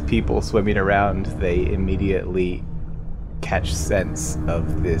of these people swimming around, they immediately catch sense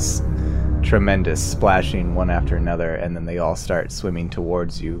of this tremendous splashing one after another, and then they all start swimming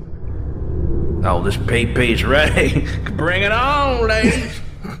towards you. Oh, this PP's ready. Bring it on, ladies.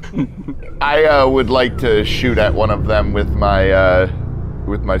 I would like to shoot at one of them with my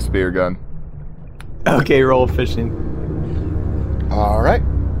spear gun. Okay, roll fishing. All right.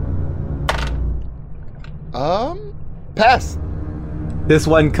 Pass. This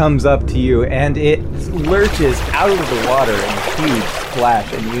one comes up to you, and it lurches out of the water in a huge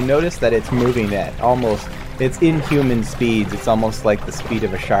splash, and you notice that it's moving at almost, it's inhuman speeds. It's almost like the speed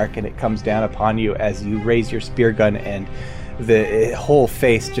of a shark, and it comes down upon you as you raise your spear gun, and the whole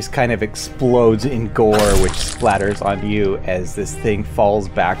face just kind of explodes in gore, which splatters on you as this thing falls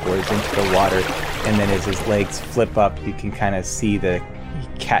backwards into the water, and then as his legs flip up, you can kind of see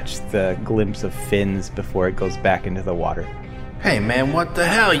catch the glimpse of fins before it goes back into the water. Hey, man, what the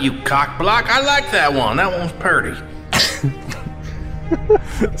hell, you cock block? I like that one. That one's purty.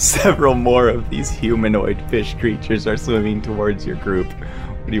 Several more of these humanoid fish creatures are swimming towards your group.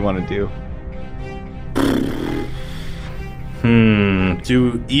 What do you want to do?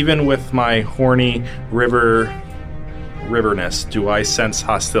 Do even with my horny riverness, do I sense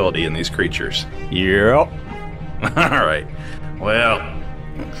hostility in these creatures? Yep. All right. Well,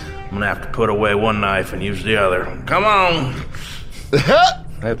 I'm gonna have to put away one knife and use the other. Come on.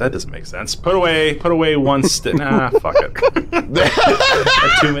 That doesn't make sense. Put away one stick. Nah, fuck it.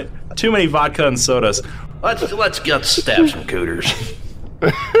 too many vodka and sodas. Let's get stab some cooters.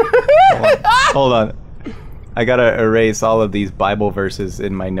 Hold on. I gotta erase all of these Bible verses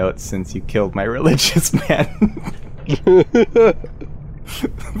in my notes since you killed my religious man.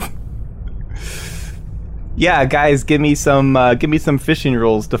 Yeah, guys, give me some fishing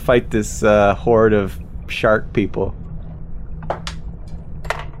rules to fight this horde of shark people.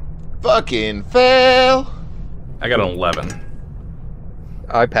 Fucking fail. I got an 11.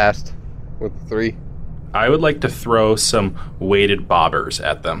 I passed with 3. I would like to throw some weighted bobbers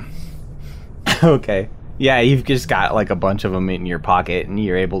at them. Okay. Yeah, you've just got like a bunch of them in your pocket, and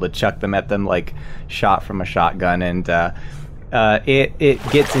you're able to chuck them at them like shot from a shotgun, and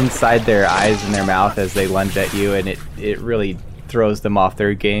it gets inside their eyes and their mouth as they lunge at you, and it really throws them off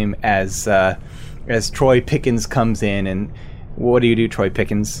their game as Troy Pickens comes in. And what do you do, Troy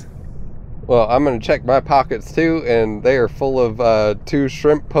Pickens? Well, I'm going to check my pockets too, and they are full of 2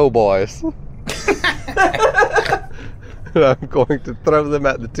 shrimp po' boys. I'm going to throw them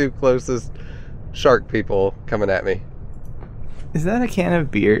at the 2 closest shark people coming at me. Is that a can of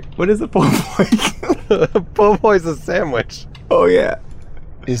beer? What is a po' boy? Po' boy's a sandwich. Oh yeah.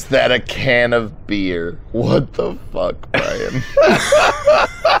 Is that a can of beer? What the fuck, Brian?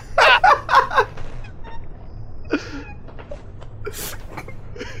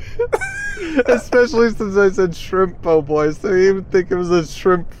 Especially since I said shrimp po' boy, so you would think it was a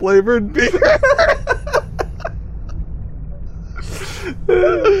shrimp flavored beer.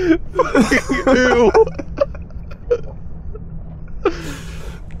 Ew.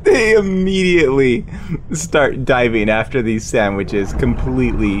 They immediately start diving after these sandwiches,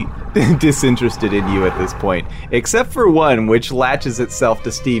 completely disinterested in you at this point. Except for one, which latches itself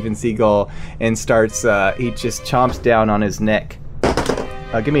to Steven Seagal and starts, he just chomps down on his neck.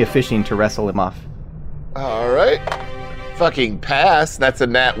 Give me a fishing to wrestle him off. Alright. Fucking pass. That's a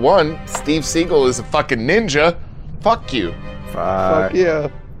nat 1. Steve Seagal is a fucking ninja. Fuck you. Fuck yeah.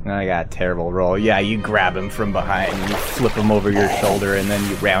 I got a terrible roll. Yeah, you grab him from behind, and you flip him over your shoulder, and then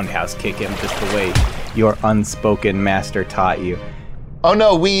you roundhouse kick him just the way your unspoken master taught you. Oh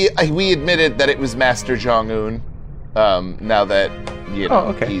no, we admitted that it was Master Jong-un. Now that, you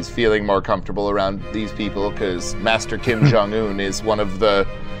know, he's feeling more comfortable around these people, because Master Kim Jong-un is one of the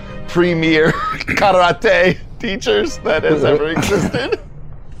premier karate teachers that has ever existed.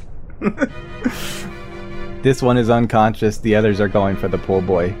 This one is unconscious, the others are going for the pool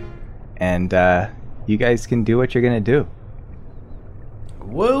boy. And, you guys can do what you're gonna do.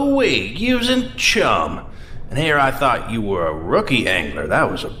 Woo-wee, using chum. And here I thought you were a rookie angler.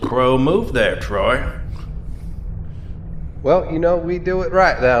 That was a pro move there, Troy. Well, you know, we do it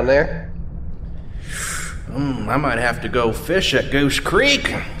right down there. I might have to go fish at Goose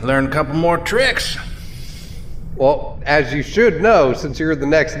Creek. Learn a couple more tricks. Well, as you should know, since you're the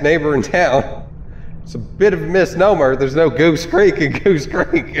next neighbor in town, it's a bit of a misnomer. There's no Goose Creek in Goose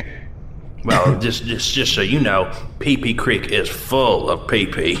Creek. Well, just so you know, Pee-Pee Creek is full of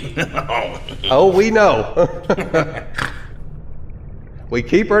pee-pee. Oh, we know. We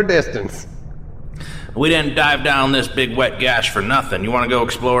keep our distance. We didn't dive down this big wet gash for nothing. You want to go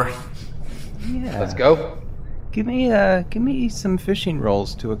explore? Yeah. Let's go. Give me some fishing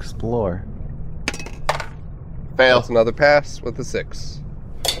rolls to explore. Fail. That's another pass with a 6.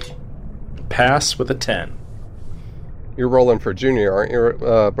 Pass with a 10. You're rolling for Junior, aren't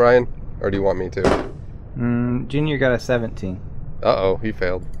you, Brian? Or do you want me to? Junior got a 17. Uh-oh, he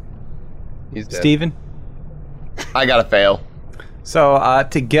failed. He's dead. Steven? I gotta fail. So,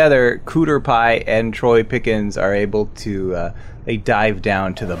 together, Cooter Pie and Troy Pickens are able to, they dive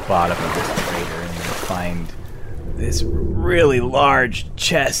down to the bottom of this crater and they find this really large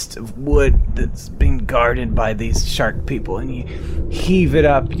chest of wood that's being guarded by these shark people. And you heave it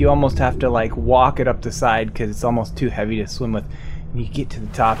up. You almost have to, like, walk it up the side because it's almost too heavy to swim with. And you get to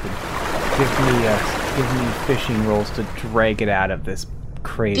the top and give me fishing rolls to drag it out of this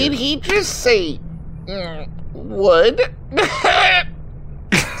crater. Did he just say wood?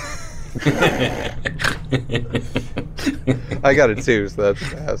 I got a 2, so that's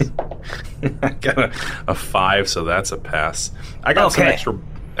a pass. I got a 5, so that's a pass. I got some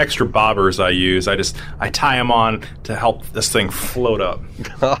extra bobbers I use. I tie them on to help this thing float up.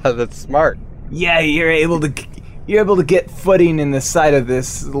 That's smart. Yeah, you're able to get footing in the side of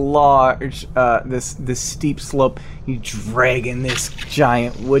this large, this steep slope. You dragging this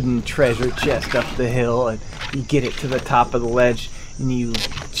giant wooden treasure chest up the hill, and you get it to the top of the ledge, and you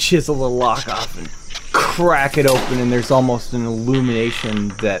chisel the lock off and crack it open, and there's almost an illumination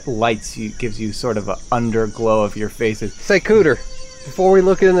that lights you, gives you sort of an underglow of your faces. Say, Cooter, before we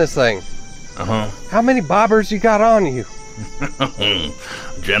look in this thing, how many bobbers you got on you?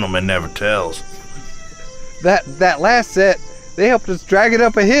 Gentleman never tells. That last set, they helped us drag it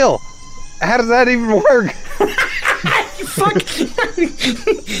up a hill. How does that even work? Fuck!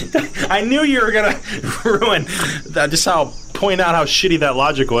 I knew you were gonna ruin that. Just point out how shitty that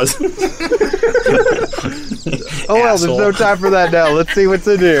logic was. Oh well, there's no time for that now. Let's see what's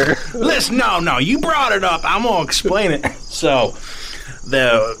in here. Listen, no, you brought it up. I'm gonna explain it. So,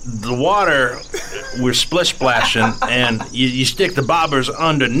 the water, we're splish-splashing, and you stick the bobbers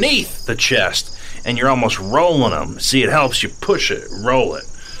underneath the chest, and you're almost rolling them. See, it helps you push it, roll it.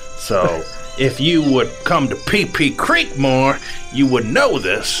 So if you would come to Pee Creek more, you would know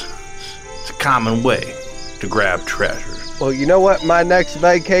this. It's a common way to grab treasure. Well, you know what? My next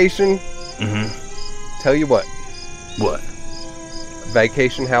vacation? Tell you what. What?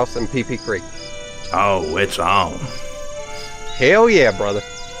 Vacation house in Pee Creek. Oh, it's on. Hell yeah, brother.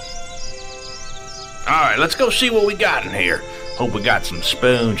 All right, let's go see what we got in here. Hope we got some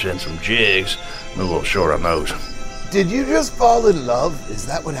spoons and some jigs. I'm a little short on those. Did you just fall in love? Is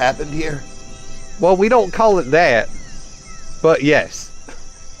that what happened here? Well, we don't call it that, but yes.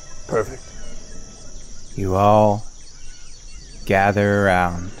 Perfect. You all gather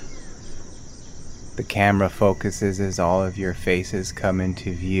around. The camera focuses as all of your faces come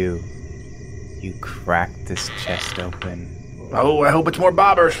into view. You crack this chest open. Oh, I hope it's more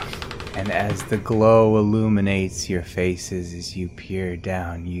bobbers. And as the glow illuminates your faces as you peer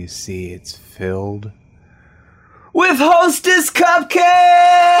down, you see it's filled with Hostess cupcakes!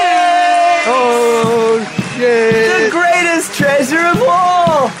 Oh, shit! The greatest treasure of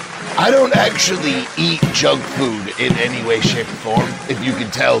all! I don't actually eat junk food in any way, shape, or form, if you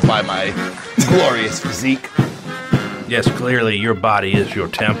can tell by my glorious physique. Yes, clearly your body is your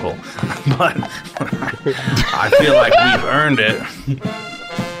temple, but I feel like we've earned it.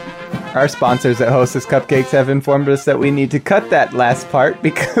 Our sponsors at Hostess Cupcakes have informed us that we need to cut that last part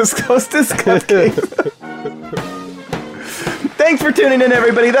because Hostess Cupcakes... Thanks for tuning in,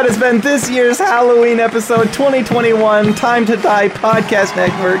 everybody. That has been this year's Halloween episode 2021 Time to Die Podcast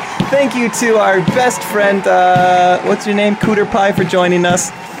Network. Thank you to our best friend, what's your name? Cooter Pie, for joining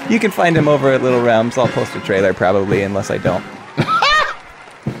us. You can find him over at Little Realms. I'll post a trailer probably, unless I don't.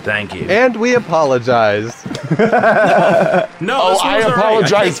 Thank you. And we apologize. No, I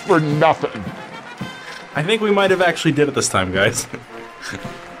apologize for nothing. I think we might have actually did it this time, guys.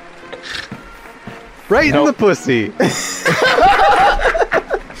 Right in the pussy.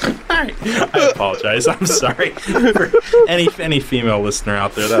 I apologize. I'm sorry for any female listener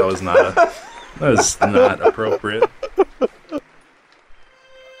out there. That was not appropriate.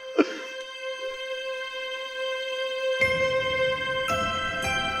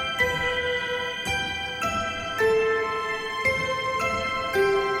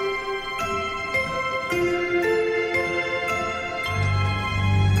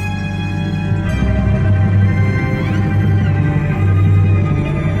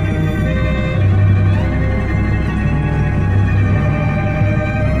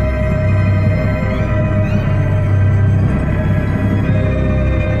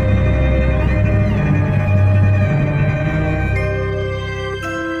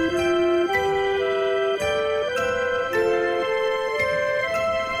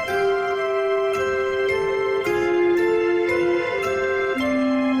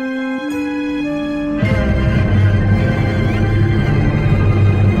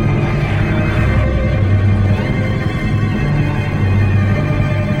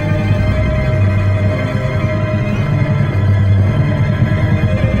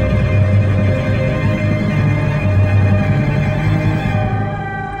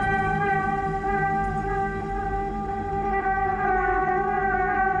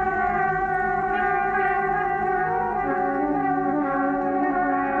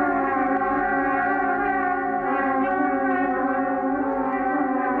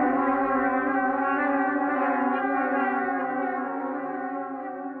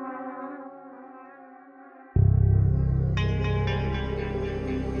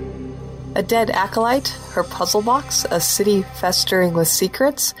 A dead acolyte, her puzzle box, a city festering with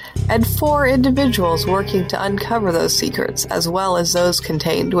secrets, and 4 individuals working to uncover those secrets, as well as those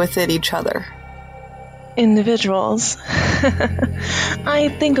contained within each other. Individuals.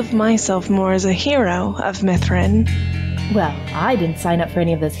 I think of myself more as a hero of Mithrin. Well, I didn't sign up for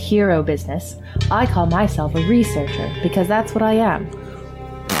any of this hero business. I call myself a researcher, because that's what I am.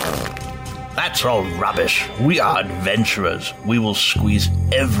 That's all rubbish. We are adventurers. We will squeeze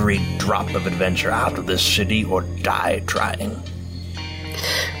every drop of adventure out of this city or die trying.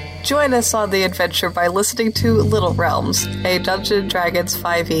 Join us on the adventure by listening to Little Realms, a Dungeons & Dragons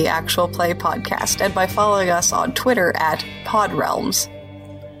 5e actual play podcast, and by following us on Twitter at PodRealms.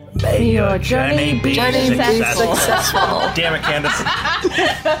 May your journey be successful. Damn it, Candace.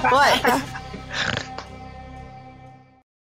 What?